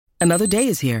Another day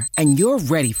is here, and you're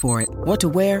ready for it. What to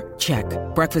wear? Check.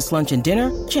 Breakfast, lunch, and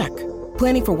dinner? Check.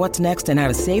 Planning for what's next and how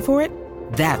to save for it?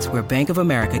 That's where Bank of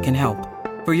America can help.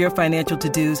 For your financial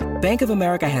to-dos, Bank of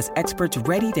America has experts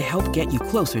ready to help get you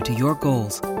closer to your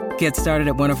goals. Get started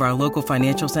at one of our local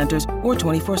financial centers or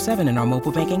 24/7 in our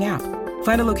mobile banking app.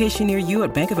 Find a location near you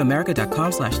at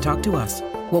bankofamerica.com/talktous.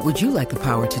 What would you like the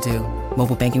power to do?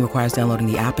 Mobile banking requires downloading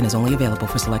the app and is only available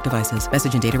for select devices.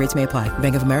 Message and data rates may apply.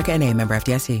 Bank of America N.A., member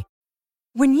FDIC.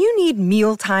 When you need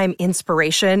mealtime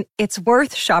inspiration, it's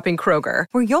worth shopping Kroger,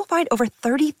 where you'll find over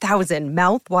 30,000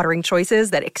 mouth-watering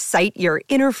choices that excite your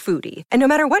inner foodie. And no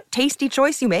matter what tasty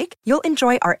choice you make, you'll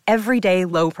enjoy our everyday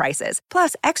low prices,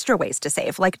 plus extra ways to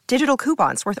save, like digital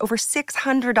coupons worth over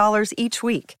 $600 each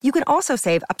week. You can also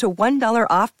save up to $1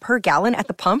 off per gallon at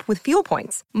the pump with fuel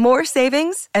points. More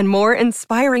savings and more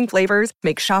inspiring flavors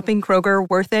make shopping Kroger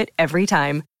worth it every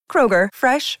time. Kroger,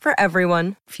 fresh for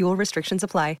everyone. Fuel restrictions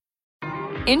apply.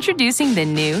 Introducing the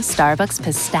new Starbucks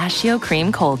Pistachio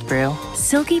Cream Cold Brew.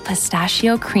 Silky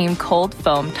pistachio cream cold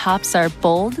foam tops our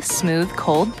bold, smooth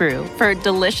cold brew for a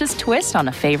delicious twist on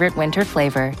a favorite winter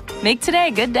flavor. Make today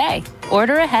a good day.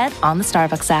 Order ahead on the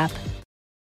Starbucks app.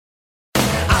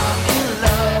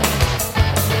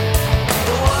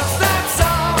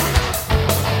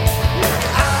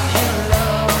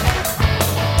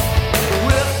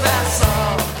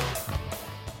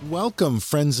 Welcome,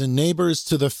 friends and neighbors,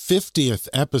 to the 50th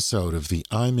episode of the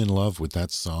I'm in Love with That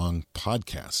Song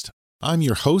podcast. I'm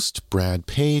your host, Brad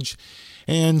Page,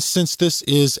 and since this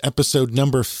is episode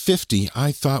number 50,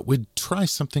 I thought we'd try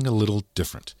something a little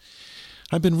different.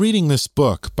 I've been reading this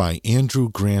book by Andrew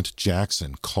Grant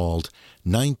Jackson called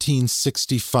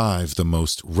 1965, The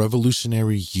Most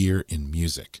Revolutionary Year in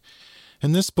Music.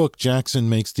 In this book, Jackson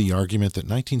makes the argument that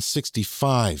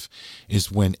 1965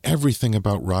 is when everything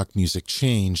about rock music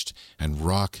changed, and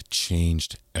rock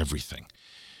changed everything.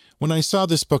 When I saw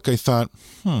this book, I thought,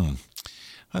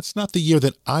 that's not the year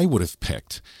that I would have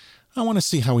picked. I want to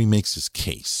see how he makes his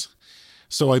case.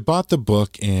 So I bought the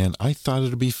book, and I thought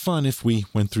it would be fun if we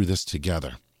went through this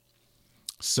together.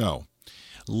 So,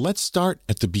 let's start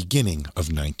at the beginning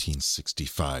of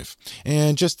 1965.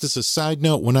 And just as a side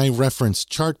note, when I reference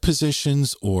chart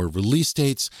positions or release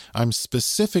dates, I'm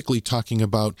specifically talking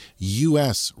about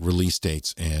U.S. release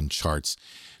dates and charts.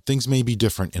 Things may be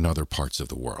different in other parts of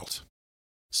the world.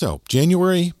 So,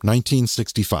 January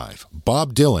 1965,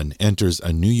 Bob Dylan enters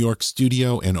a New York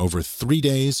studio and over 3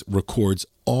 days records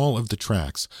all of the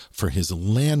tracks for his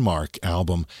landmark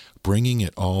album, Bringing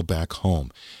It All Back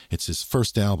Home. It's his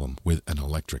first album with an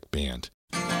electric band.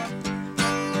 I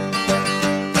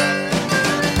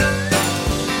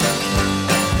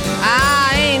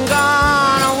ain't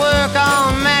gonna work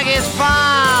on Maggie's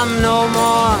farm no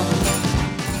more.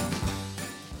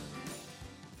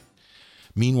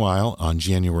 Meanwhile, on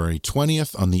January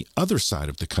 20th, on the other side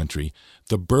of the country,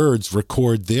 the Byrds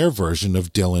record their version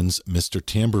of Dylan's Mr.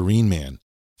 Tambourine Man.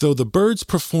 Though the Byrds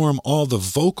perform all the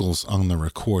vocals on the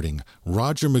recording,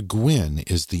 Roger McGuinn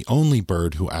is the only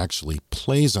Byrd who actually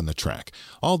plays on the track.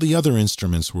 All the other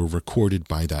instruments were recorded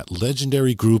by that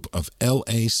legendary group of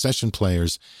L.A. session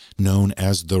players known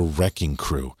as the Wrecking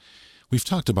Crew. We've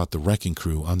talked about the Wrecking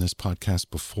Crew on this podcast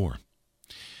before.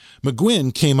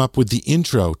 McGuinn came up with the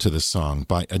intro to the song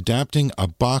by adapting a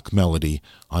Bach melody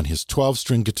on his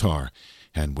 12-string guitar.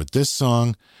 And with this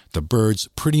song, the Byrds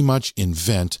pretty much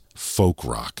invent folk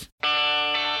rock.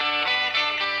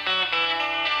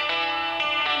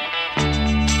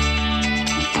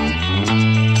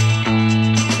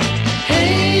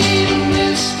 Hey,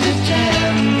 Mr.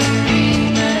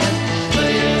 Tambourine Man,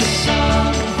 play a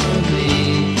song for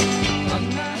me. I'm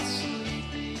not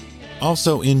sleepy.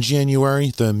 Also in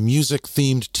January, the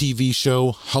music-themed TV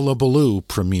show Hullabaloo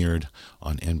premiered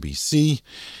on NBC.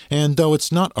 And though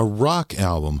it's not a rock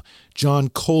album, John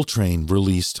Coltrane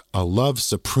released A Love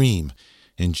Supreme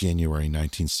in January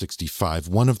 1965,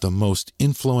 one of the most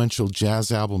influential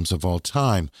jazz albums of all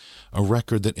time, a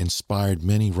record that inspired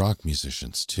many rock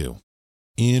musicians too.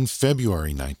 In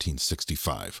February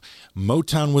 1965,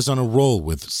 Motown was on a roll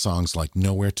with songs like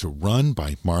Nowhere to Run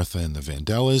by Martha and the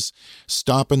Vandellas,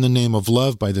 Stop in the Name of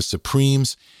Love by the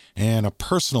Supremes, and a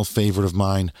personal favorite of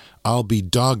mine, I'll Be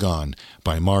Doggone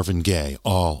by Marvin Gaye,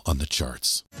 all on the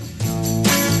charts. Well,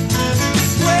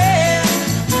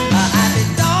 I'd be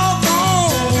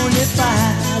doggone if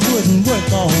I wouldn't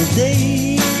work all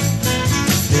day,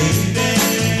 baby.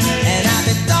 And I'd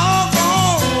be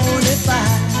doggone if I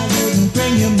wouldn't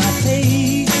bring you my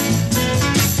pay,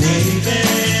 baby.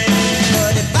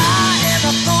 But if I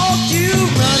ever caught you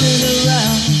running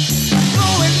around,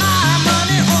 throwing my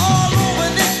money all over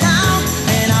this town,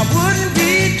 and I wouldn't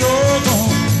be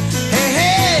doggone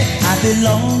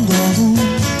belong gone,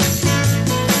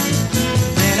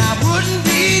 then I wouldn't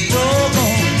be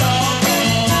doggone.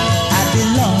 I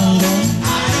belong gone.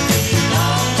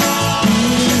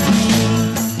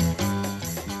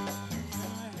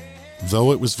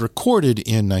 Though it was recorded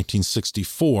in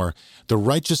 1964, the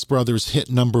Righteous Brothers hit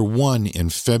number 1 in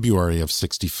February of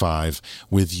 65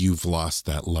 with You've Lost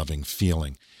That Loving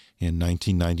Feeling. In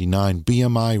 1999,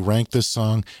 BMI ranked this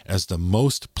song as the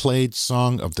most played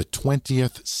song of the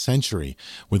 20th century,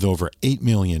 with over 8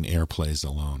 million airplays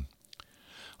alone.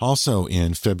 Also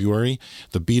in February,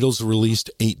 the Beatles released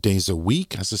 8 Days a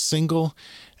Week as a single,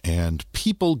 and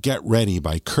People Get Ready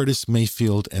by Curtis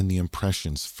Mayfield and the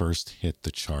Impressions first hit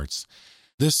the charts.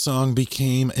 This song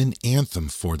became an anthem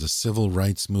for the civil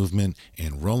rights movement,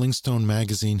 and Rolling Stone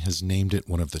magazine has named it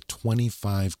one of the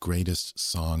 25 greatest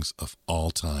songs of all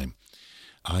time.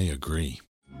 I agree.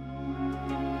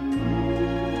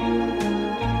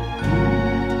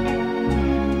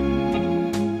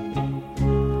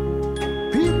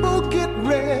 People get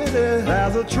ready,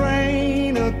 there's a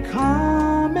train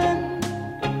a-coming.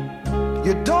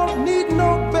 You don't need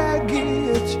no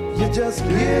baggage, you just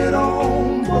get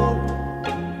on board.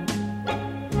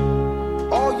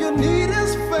 All you need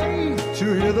is faith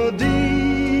to hear the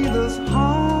dealers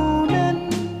humming.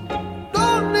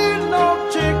 Don't need no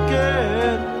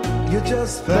ticket, you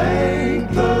just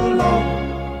thank the Lord.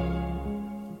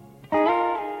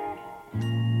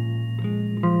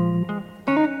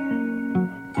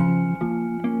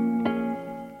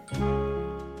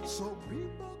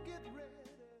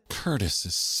 Curtis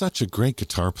is such a great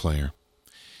guitar player.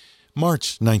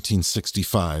 March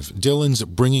 1965, Dylan's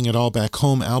Bringing It All Back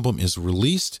Home album is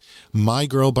released. My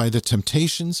Girl by The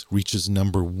Temptations reaches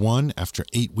number 1 after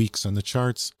 8 weeks on the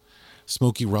charts.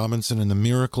 Smokey Robinson and the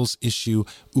Miracles issue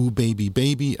Ooh Baby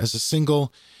Baby as a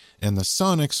single. And the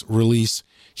Sonics release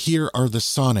Here Are the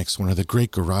Sonics, one of the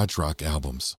great garage rock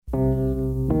albums.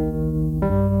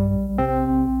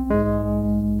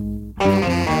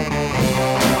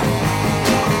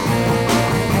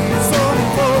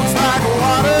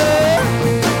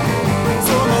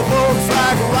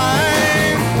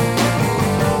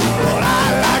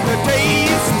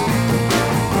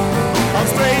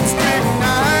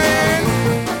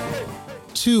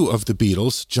 Two of the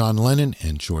Beatles, John Lennon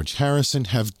and George Harrison,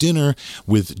 have dinner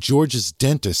with George's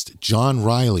dentist, John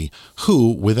Riley,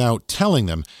 who, without telling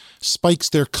them, spikes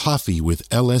their coffee with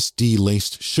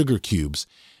LSD-laced sugar cubes,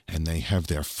 and they have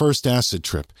their first acid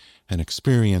trip, an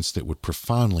experience that would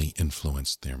profoundly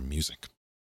influence their music.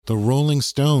 The Rolling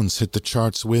Stones hit the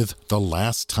charts with The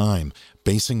Last Time,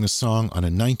 basing the song on a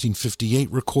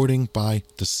 1958 recording by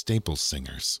the Staple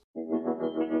Singers.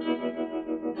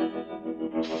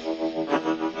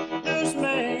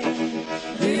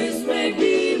 This may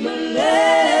be my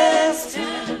last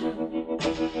time.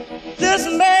 This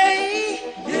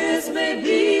may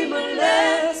be my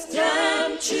last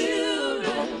time,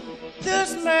 children.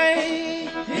 This may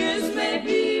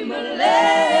be my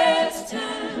last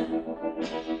time.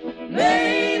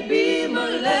 Maybe my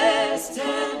last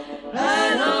time.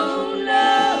 I don't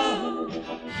know.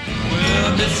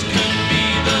 Well, this could be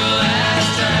the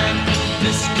last time.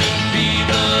 This could be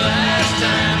the last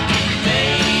time.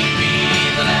 Maybe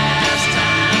the last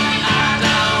time. I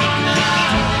don't know.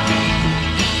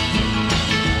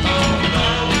 Oh no.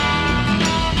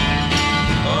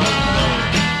 Oh no.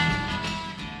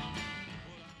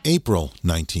 April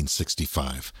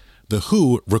 1965. The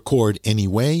Who record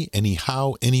Anyway,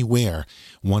 Anyhow, Anywhere,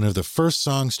 one of the first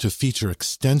songs to feature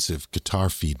extensive guitar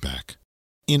feedback.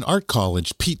 In art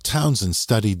college, Pete Townsend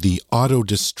studied the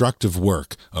autodestructive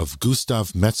work of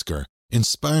Gustav Metzger,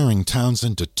 inspiring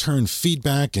Townsend to turn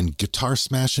feedback and guitar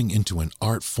smashing into an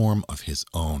art form of his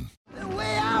own.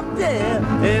 Way out there,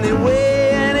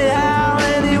 anyway, anyhow,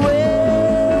 anyway.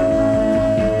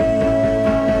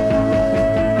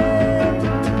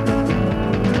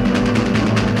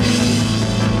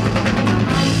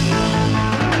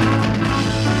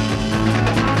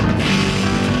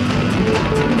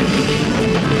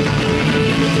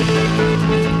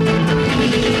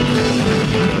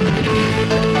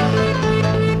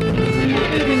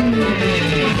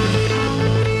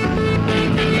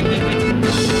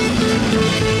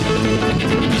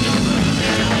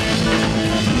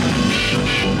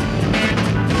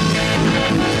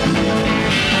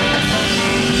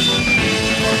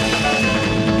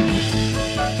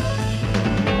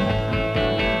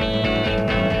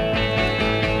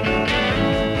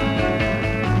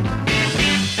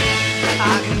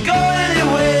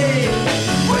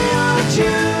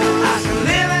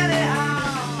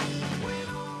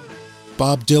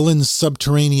 Bob Dylan's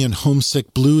Subterranean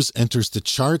Homesick Blues enters the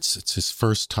charts. It's his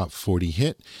first top 40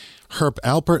 hit. Herb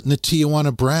Alpert and the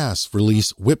Tijuana Brass release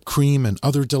Whipped Cream and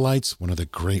Other Delights, one of the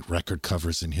great record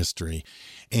covers in history.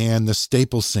 And the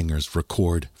Staple Singers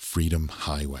record Freedom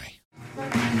Highway.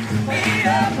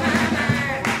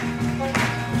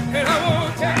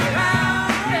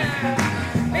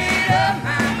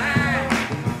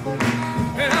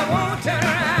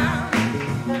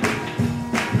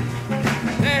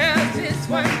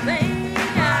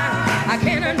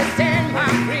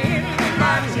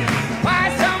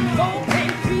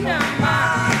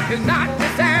 It's not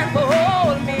designed for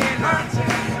all men.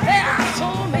 There are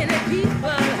so many people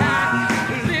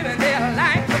living their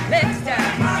life perplexed,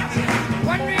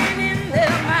 wondering in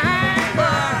their mind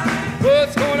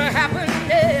what's gonna happen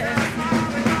next.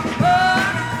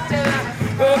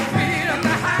 Oh, freedom,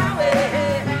 the highway.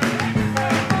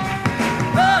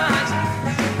 Oh,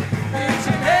 each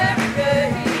and every day.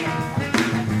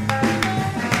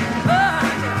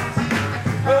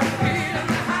 Oh, freedom,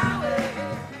 the highway.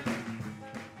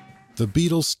 The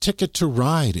Beatles' Ticket to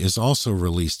Ride is also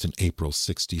released in April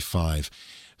 '65.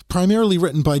 Primarily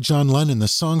written by John Lennon, the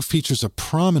song features a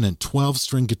prominent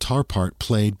 12-string guitar part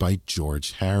played by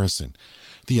George Harrison.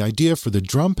 The idea for the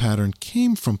drum pattern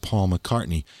came from Paul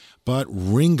McCartney, but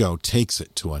Ringo takes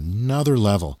it to another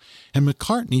level, and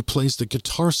McCartney plays the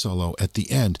guitar solo at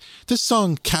the end. This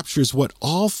song captures what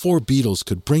all four Beatles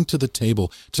could bring to the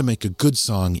table to make a good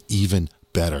song even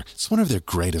better. It's one of their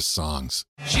greatest songs.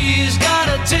 She's got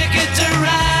a ticket to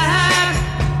ride.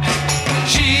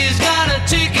 She's got a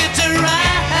ticket to ride.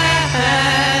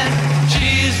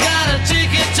 She's got a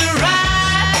ticket to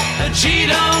ride, and she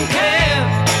don't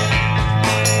care.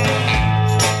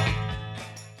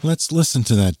 Let's listen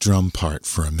to that drum part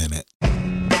for a minute.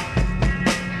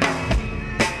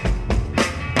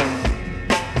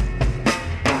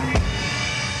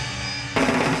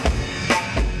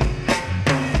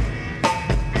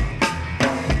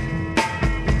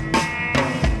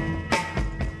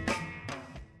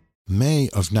 May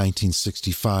of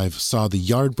 1965 saw the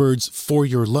Yardbirds' For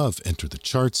Your Love enter the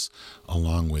charts,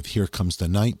 along with Here Comes the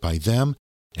Night by them,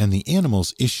 and the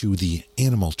Animals issue the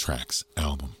Animal Tracks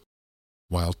album.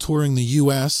 While touring the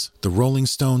U.S., the Rolling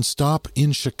Stones stop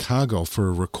in Chicago for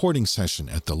a recording session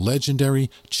at the legendary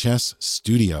Chess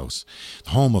Studios,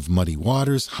 home of Muddy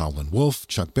Waters, Howlin' Wolf,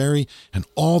 Chuck Berry, and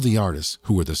all the artists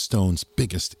who were the Stones'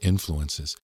 biggest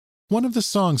influences. One of the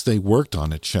songs they worked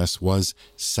on at Chess was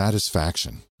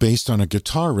Satisfaction, based on a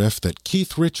guitar riff that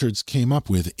Keith Richards came up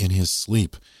with in his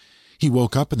sleep. He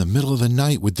woke up in the middle of the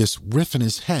night with this riff in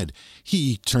his head.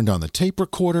 He turned on the tape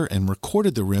recorder and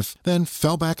recorded the riff, then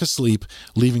fell back asleep,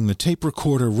 leaving the tape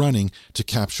recorder running to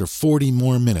capture 40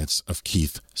 more minutes of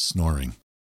Keith snoring.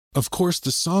 Of course,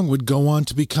 the song would go on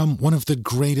to become one of the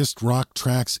greatest rock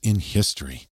tracks in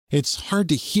history. It's hard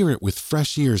to hear it with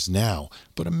fresh ears now,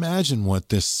 but imagine what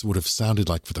this would have sounded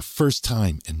like for the first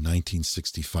time in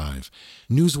 1965.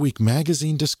 Newsweek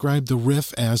magazine described the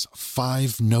riff as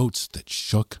 5 notes that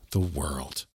shook the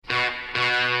world.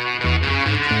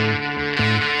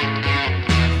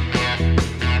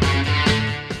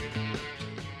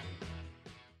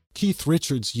 Keith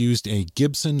Richards used a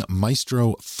Gibson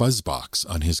Maestro fuzzbox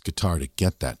on his guitar to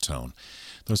get that tone.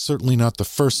 Though certainly not the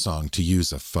first song to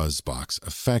use a fuzzbox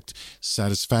effect,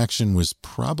 Satisfaction was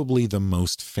probably the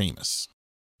most famous.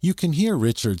 You can hear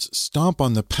Richards stomp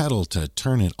on the pedal to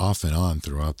turn it off and on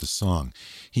throughout the song.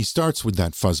 He starts with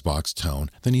that fuzzbox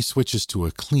tone, then he switches to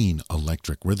a clean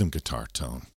electric rhythm guitar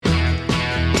tone.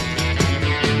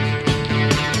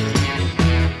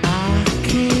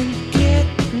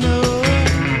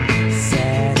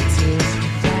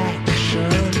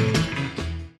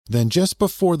 Then just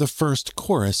before the first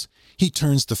chorus, he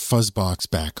turns the fuzzbox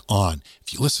back on.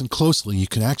 If you listen closely, you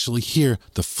can actually hear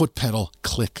the foot pedal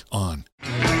click on.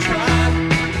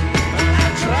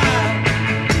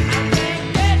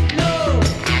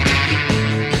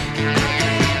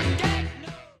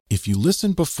 If you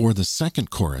listen before the second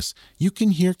chorus, you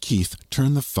can hear Keith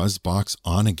turn the fuzzbox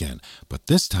on again, but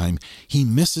this time he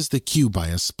misses the cue by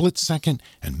a split second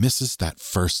and misses that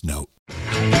first note.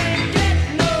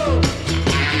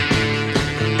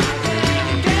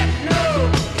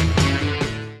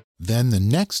 Then the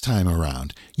next time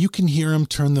around, you can hear him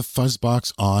turn the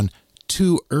fuzzbox on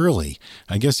too early.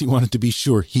 I guess he wanted to be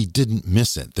sure he didn't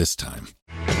miss it this time.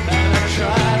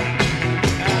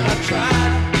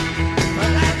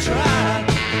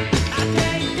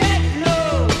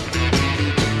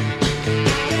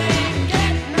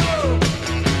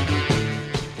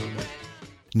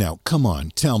 Now, come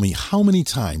on, tell me, how many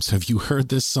times have you heard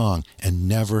this song and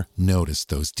never noticed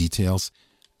those details?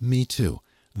 Me too.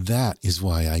 That is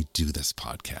why I do this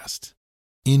podcast.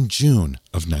 In June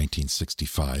of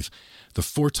 1965, the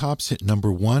Four Tops hit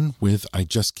number 1 with I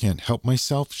Just Can't Help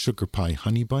Myself, Sugar Pie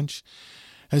Honey Bunch.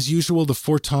 As usual, the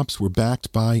Four Tops were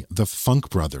backed by the Funk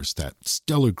Brothers, that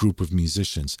stellar group of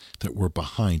musicians that were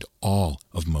behind all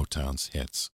of Motown's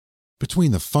hits.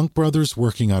 Between the Funk Brothers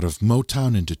working out of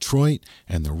Motown in Detroit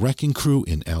and the Wrecking Crew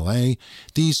in L.A.,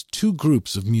 these two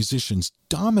groups of musicians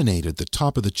dominated the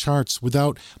top of the charts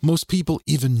without most people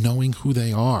even knowing who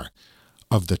they are.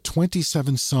 Of the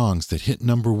 27 songs that hit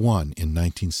number 1 in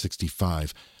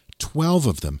 1965, 12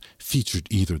 of them featured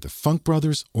either the Funk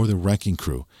Brothers or the Wrecking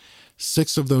Crew.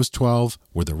 6 of those 12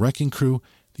 were the Wrecking Crew,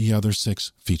 the other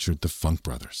 6 featured the Funk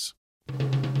Brothers.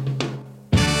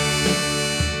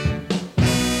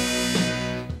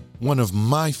 One of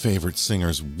my favorite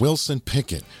singers, Wilson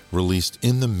Pickett, released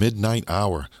In the Midnight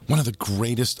Hour, one of the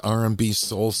greatest R&B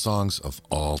soul songs of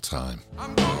all time.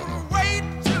 I'm gonna wait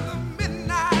till the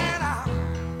midnight hour.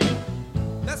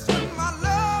 That's when my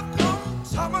love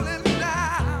comes tumbling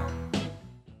down.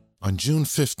 On June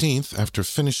 15th, after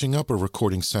finishing up a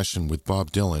recording session with Bob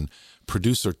Dylan,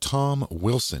 producer Tom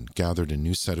Wilson gathered a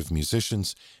new set of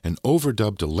musicians and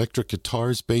overdubbed electric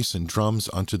guitars, bass, and drums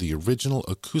onto the original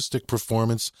acoustic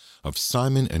performance of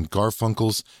Simon and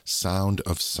Garfunkel's Sound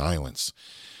of Silence.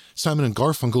 Simon and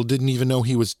Garfunkel didn't even know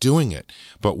he was doing it,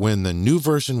 but when the new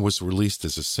version was released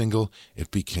as a single,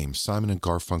 it became Simon and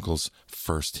Garfunkel's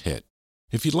first hit.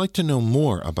 If you'd like to know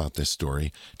more about this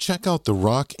story, check out the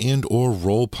Rock and or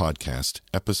Roll podcast,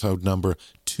 episode number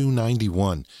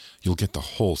 291. You'll get the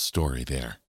whole story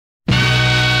there.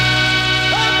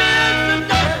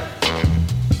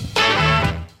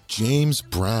 James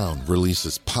Brown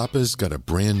releases Papa's Got a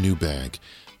Brand New Bag.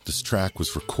 This track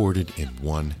was recorded in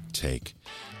one take.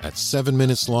 At 7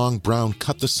 minutes long, Brown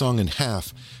cut the song in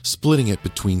half, splitting it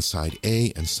between side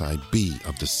A and side B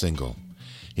of the single.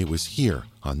 It was here,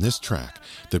 on this track,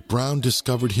 that Brown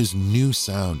discovered his new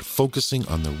sound, focusing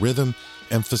on the rhythm,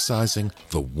 emphasizing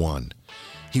the one.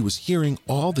 He was hearing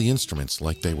all the instruments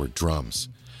like they were drums.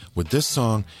 With this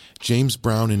song, James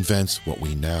Brown invents what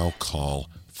we now call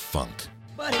funk.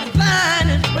 But it's fine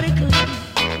and pretty clean.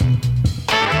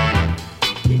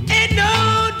 It ain't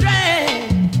no drag.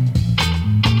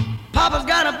 Papa's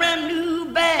got a brand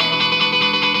new bag.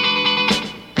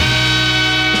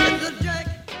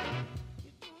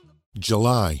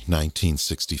 July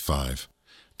 1965.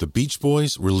 The Beach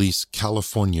Boys release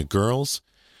California Girls.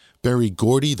 Berry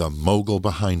Gordy, the mogul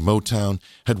behind Motown,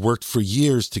 had worked for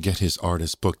years to get his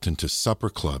artist booked into supper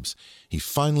clubs. He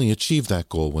finally achieved that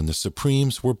goal when the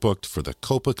Supremes were booked for the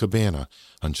Copacabana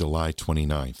on July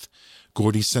 29th.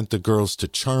 Gordy sent the girls to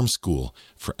charm school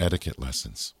for etiquette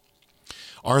lessons.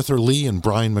 Arthur Lee and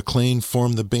Brian McLean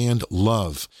formed the band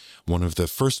Love, one of the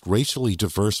first racially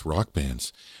diverse rock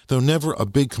bands. Though never a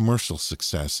big commercial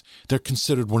success, they're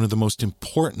considered one of the most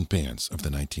important bands of the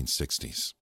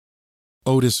 1960s.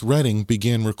 Otis Redding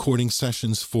began recording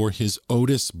sessions for his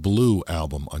Otis Blue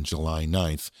album on July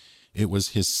 9th. It was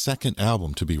his second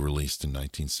album to be released in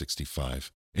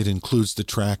 1965. It includes the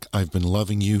track I've Been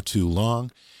Loving You Too Long,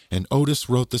 and Otis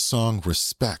wrote the song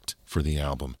Respect for the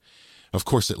album. Of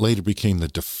course, it later became the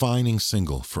defining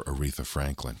single for Aretha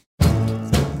Franklin.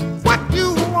 What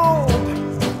you want,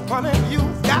 honey, you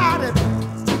got it.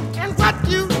 And what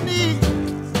you need,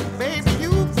 baby,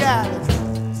 you got it.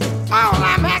 All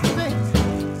I'm asking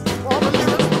for a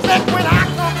little respect when I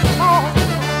come home.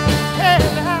 Hey,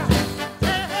 now.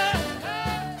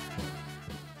 Hey.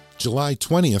 July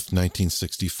 20th,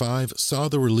 1965, saw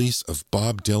the release of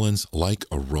Bob Dylan's Like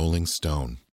a Rolling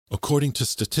Stone. According to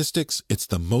statistics, it's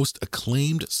the most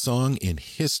acclaimed song in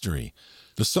history.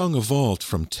 The song evolved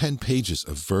from 10 pages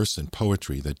of verse and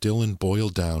poetry that Dylan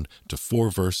boiled down to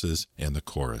 4 verses and the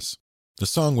chorus. The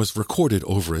song was recorded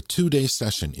over a 2-day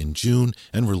session in June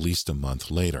and released a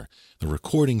month later. The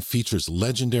recording features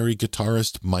legendary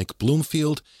guitarist Mike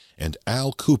Bloomfield and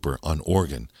Al Cooper on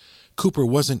organ. Cooper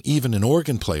wasn't even an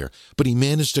organ player, but he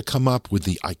managed to come up with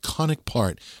the iconic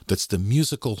part that's the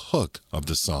musical hook of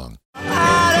the song.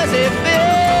 How does it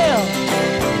feel?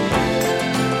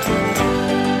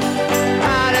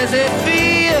 How does it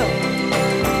feel?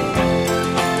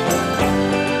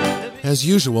 As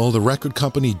usual, the record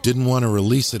company didn't want to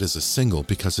release it as a single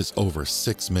because it's over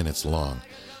 6 minutes long.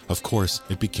 Of course,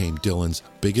 it became Dylan's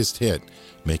biggest hit,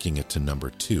 making it to number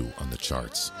 2 on the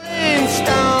charts.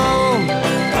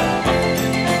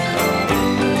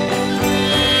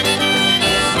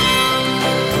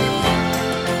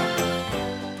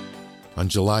 On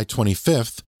July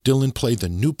 25th, Dylan played the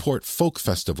Newport Folk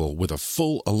Festival with a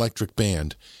full electric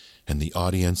band, and the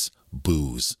audience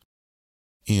boos.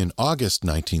 In August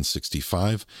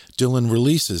 1965, Dylan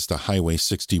releases the Highway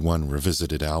 61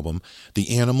 Revisited album,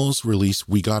 the Animals release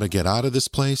We Gotta Get Out of This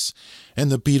Place,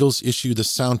 and the Beatles issue the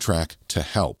soundtrack to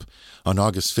Help. On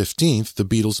August 15th, the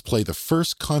Beatles play the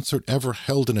first concert ever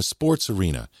held in a sports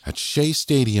arena at Shea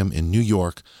Stadium in New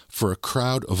York for a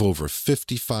crowd of over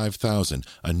 55,000,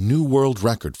 a new world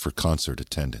record for concert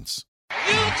attendance.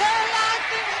 You tell life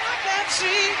thinking I can't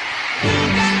see. You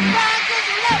got back 'cause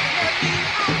you left me.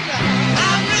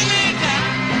 I'm really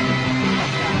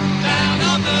down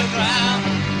on the ground.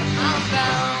 I'm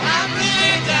down, I'm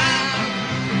really down.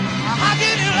 How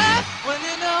can you laugh when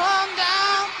you know I'm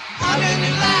down? How can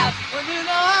you laugh when you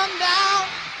know I'm down?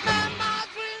 Man, my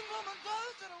dream woman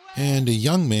goes to the way. And a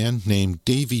young man named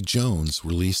Davy Jones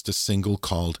released a single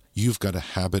called You've Got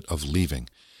a Habit of Leaving.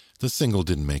 The single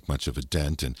didn't make much of a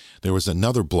dent, and there was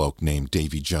another bloke named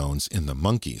Davy Jones in the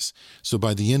Monkees. So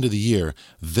by the end of the year,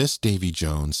 this Davy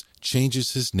Jones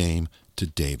changes his name to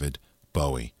David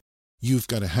Bowie. You've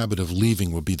Got a Habit of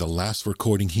Leaving will be the last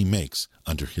recording he makes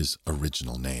under his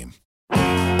original name.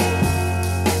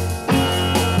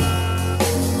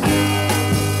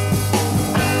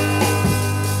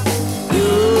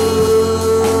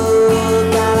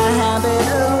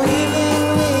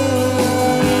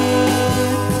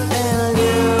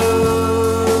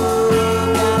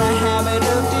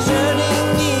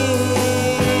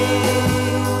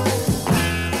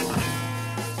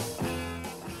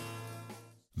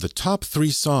 The top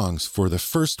 3 songs for the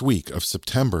first week of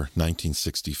September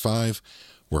 1965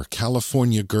 were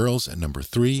California Girls at number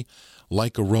 3,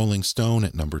 Like a Rolling Stone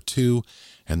at number 2,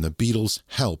 and the Beatles'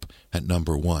 Help at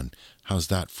number 1. How's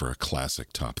that for a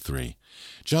classic top 3?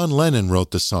 John Lennon wrote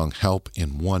the song Help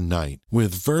in one night.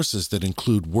 With verses that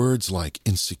include words like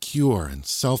insecure and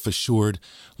self-assured,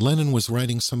 Lennon was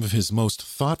writing some of his most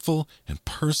thoughtful and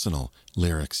personal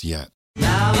lyrics yet.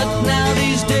 But now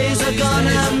these days are gone,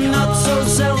 I'm not so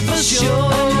self-assured.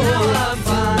 Now I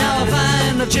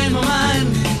find I've changed my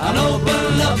mind, I'll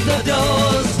open up the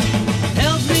doors.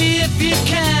 Help me if you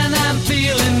can, I'm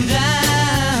feeling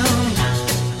down,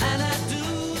 and I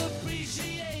do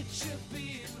appreciate you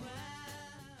being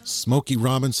around. Smokey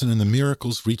Robinson and the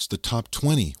Miracles reached the top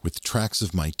 20 with Tracks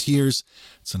of My Tears.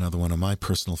 It's another one of my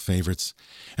personal favorites.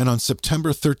 And on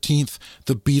September 13th,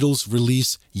 the Beatles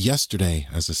release Yesterday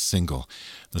as a single.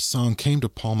 The song came to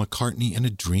Paul McCartney in a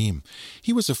dream.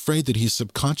 He was afraid that he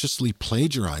subconsciously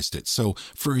plagiarized it, so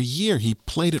for a year he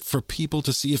played it for people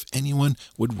to see if anyone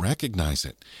would recognize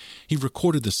it. He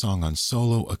recorded the song on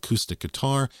solo acoustic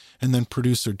guitar, and then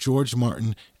producer George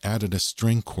Martin added a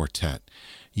string quartet.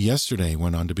 Yesterday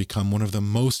went on to become one of the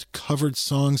most covered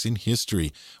songs in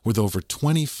history, with over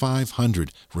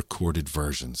 2,500 recorded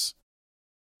versions.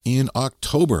 In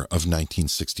October of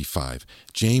 1965,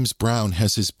 James Brown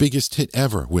has his biggest hit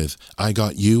ever with I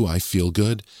Got You, I Feel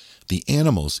Good. The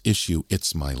Animals issue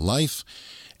It's My Life,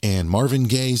 and Marvin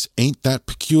Gaye's Ain't That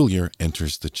Peculiar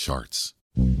enters the charts.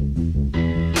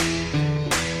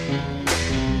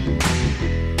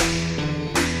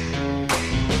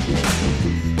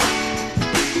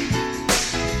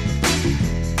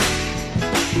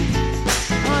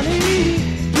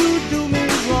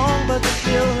 But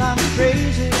still I'm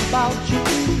crazy about you.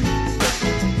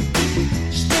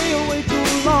 Stay away too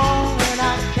long and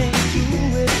I can't do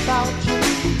without you.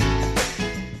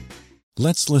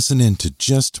 Let's listen in to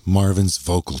just Marvin's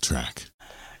vocal track.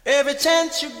 Every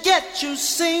chance you get, you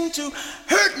seem to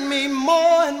hurt me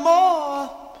more and more.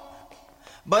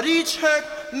 But each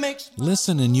hurt makes...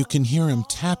 Listen and you can hear him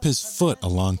tap his foot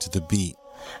along to the beat.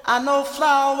 I know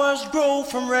flowers grow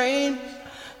from rain,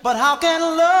 but how can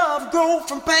love grow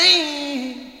from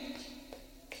pain?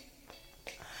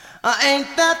 Ain't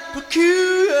that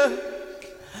peculiar,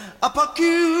 a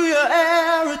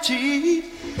peculiarity?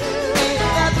 Ain't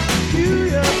that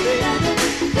peculiar, baby,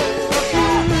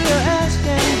 peculiar as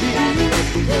can be?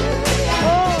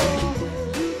 Oh,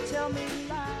 you tell me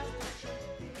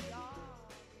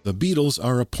The Beatles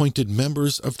are appointed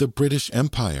members of the British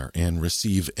Empire and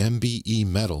receive MBE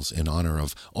medals in honor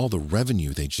of all the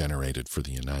revenue they generated for the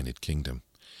United Kingdom.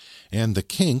 And the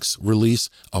Kinks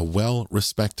release A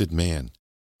Well-Respected Man.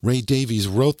 Ray Davies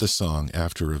wrote the song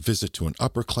after a visit to an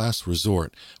upper-class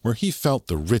resort where he felt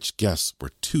the rich guests were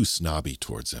too snobby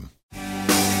towards him.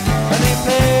 And he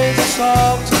plays a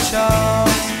song to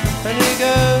Charles, and he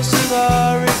goes to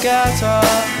the regatta.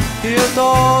 He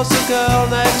adores the girl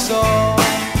next door,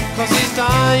 'cause he's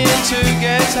dying to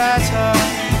get at her.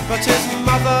 But his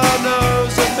mother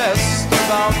knows the best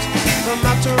about the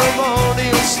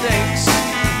matrimonial snakes,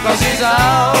 'cause he's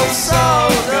out so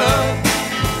good,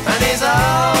 and he's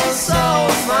out so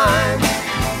fine,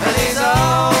 and he's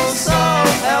out so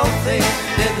healthy.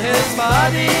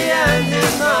 body and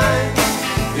his mind.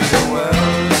 He's a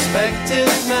well-respected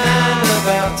man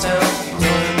about town,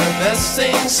 doing the best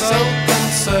thing so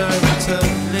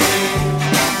conservatively.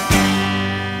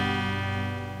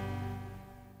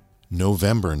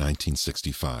 November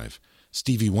 1965.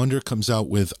 Stevie Wonder comes out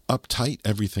with Uptight,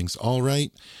 Everything's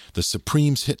Alright. The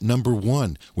Supremes hit number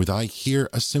 1 with I Hear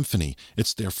a Symphony.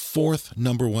 It's their 4th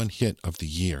number 1 hit of the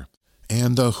year.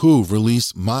 And The Who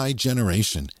release My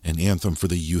Generation, an anthem for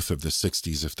the youth of the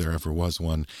 60s if there ever was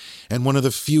one, and one of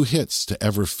the few hits to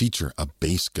ever feature a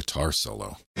bass guitar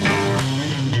solo.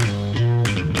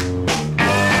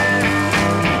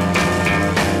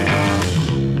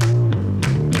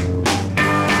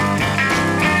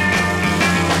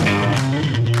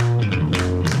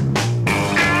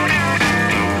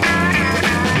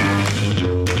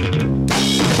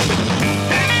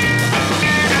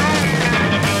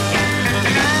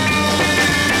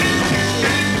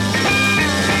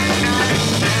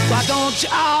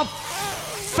 Y'all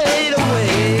fade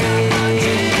away.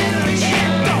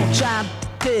 Don't try to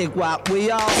dig what we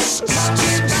all.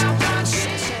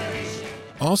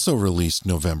 Also released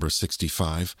November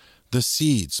 65, The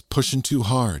Seeds, Pushin' Too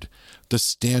Hard, The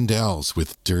Standells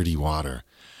with Dirty Water.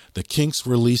 The Kinks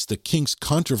released the Kinks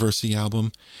Controversy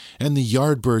album, and the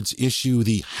Yardbirds issue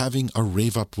the Having a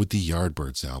Rave Up with the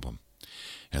Yardbirds album.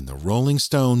 And the Rolling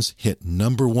Stones hit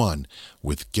number 1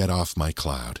 with Get Off My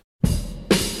Cloud.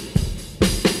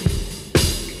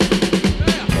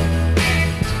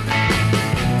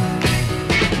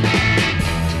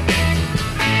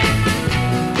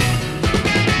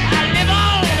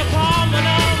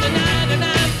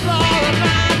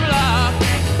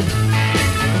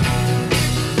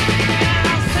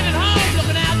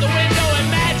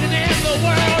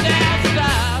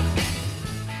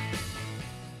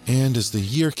 And as the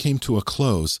year came to a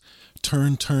close,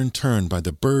 Turn, Turn, Turn by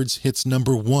the Byrds hits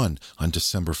number 1 on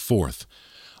December 4th.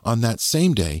 On that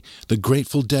same day, the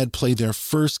Grateful Dead played their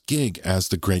first gig as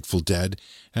the Grateful Dead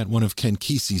at one of Ken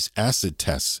Kesey's acid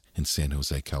tests in San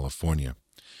Jose, California.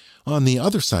 On the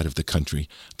other side of the country,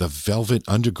 the Velvet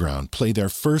Underground played their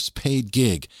first paid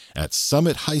gig at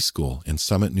Summit High School in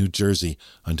Summit, New Jersey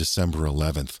on December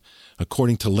 11th.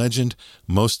 According to legend,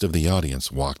 most of the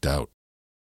audience walked out.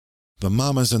 The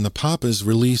Mamas and the Papas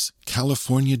release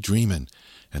California Dreamin',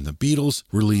 and the Beatles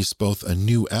release both a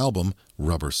new album,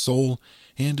 Rubber Soul,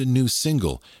 and a new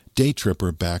single, Day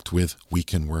Tripper, backed with We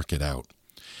Can Work It Out.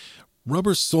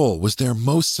 Rubber Soul was their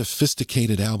most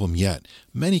sophisticated album yet.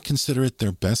 Many consider it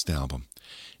their best album.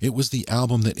 It was the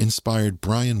album that inspired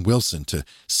Brian Wilson to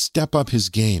step up his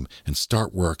game and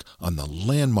start work on the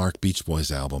landmark Beach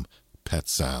Boys album, Pet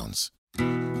Sounds.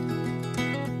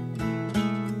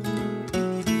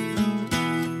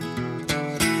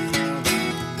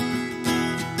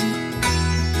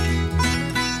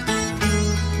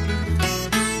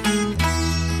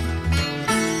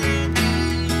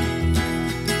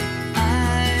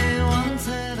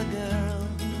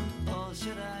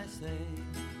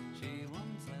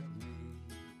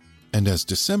 And as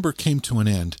December came to an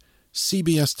end,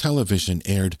 CBS Television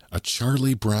aired A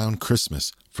Charlie Brown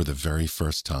Christmas for the very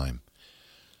first time.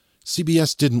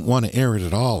 CBS didn't want to air it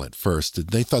at all at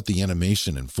first. They thought the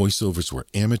animation and voiceovers were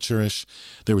amateurish,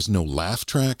 there was no laugh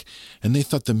track, and they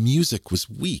thought the music was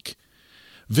weak.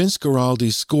 Vince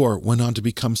Guaraldi's score went on to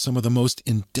become some of the most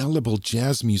indelible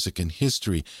jazz music in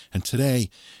history, and today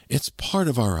it's part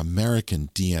of our American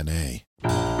DNA.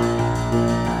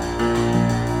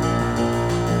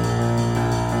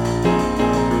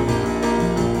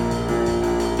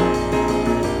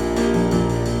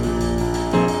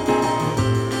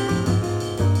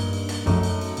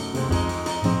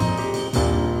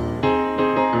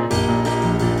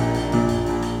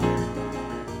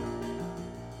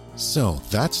 So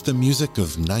that's the music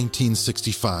of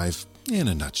 1965 in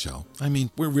a nutshell. I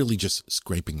mean, we're really just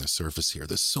scraping the surface here.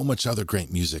 There's so much other great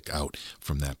music out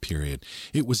from that period.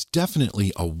 It was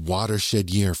definitely a watershed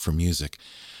year for music.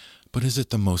 But is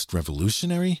it the most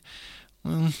revolutionary?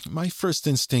 My first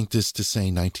instinct is to say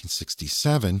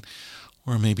 1967,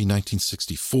 or maybe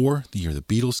 1964, the year the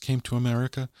Beatles came to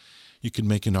America. You could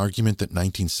make an argument that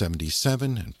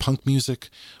 1977 and punk music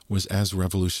was as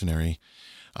revolutionary.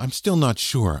 I'm still not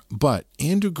sure, but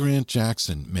Andrew Grant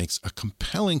Jackson makes a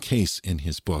compelling case in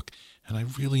his book, and I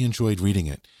really enjoyed reading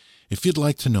it. If you'd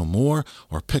like to know more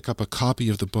or pick up a copy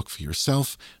of the book for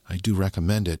yourself, I do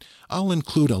recommend it. I'll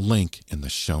include a link in the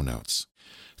show notes.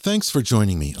 Thanks for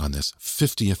joining me on this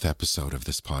 50th episode of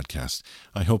this podcast.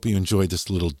 I hope you enjoyed this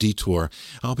little detour.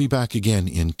 I'll be back again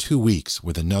in 2 weeks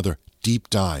with another deep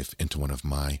dive into one of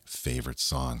my favorite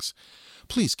songs.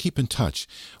 please keep in touch.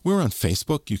 We're on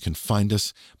Facebook. You can find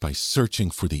us by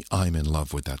searching for the I'm in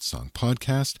Love with That Song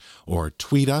podcast, or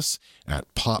tweet us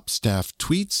at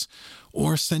PopStaffTweets,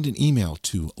 or send an email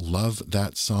to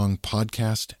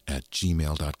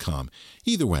lovethatsongpodcast@gmail.com.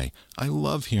 Either way, I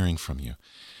love hearing from you.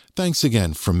 Thanks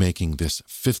again for making this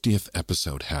 50th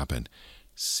episode happen.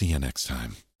 See you next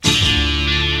time.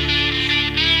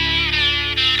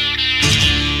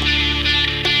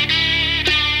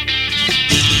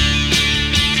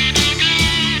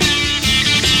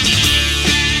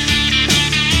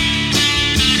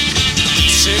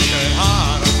 Sick at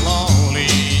heart and lonely,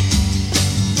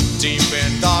 deep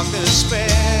in dark despair,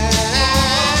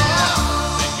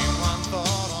 thinking one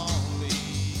thought only,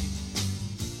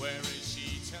 where is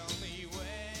she, tell me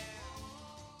where?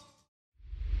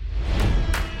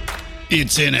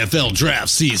 It's NFL draft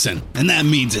season, and that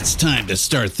means it's time to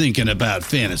start thinking about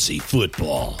fantasy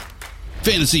football.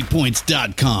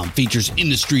 FantasyPoints.com features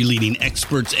industry-leading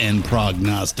experts and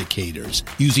prognosticators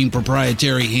using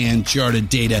proprietary hand-charted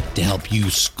data to help you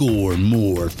score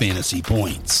more fantasy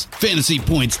points.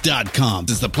 FantasyPoints.com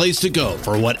is the place to go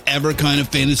for whatever kind of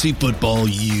fantasy football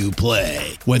you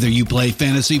play. Whether you play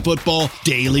fantasy football,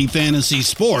 daily fantasy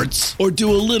sports, or do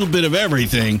a little bit of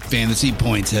everything, Fantasy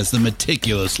Points has the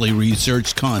meticulously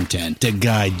researched content to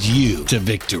guide you to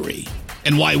victory.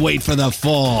 And why wait for the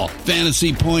fall?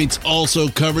 Fantasy Points also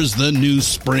covers the new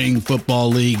spring football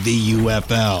league, the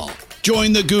UFL.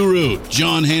 Join the guru,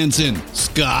 John Hansen,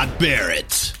 Scott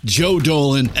Barrett, Joe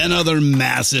Dolan, and other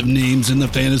massive names in the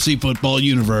fantasy football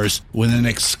universe with an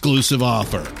exclusive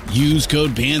offer. Use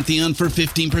code Pantheon for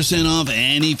 15% off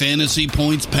any Fantasy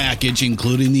Points package,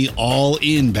 including the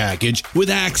all-in package,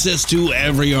 with access to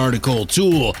every article,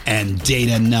 tool, and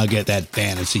data nugget that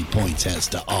Fantasy Points has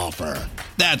to offer.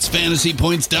 That's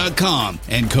FantasyPoints.com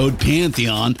and code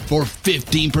Pantheon for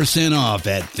 15% off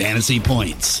at Fantasy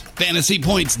Points.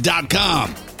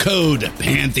 FantasyPoints.com, code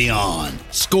Pantheon.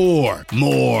 Score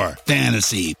more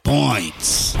fantasy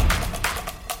points.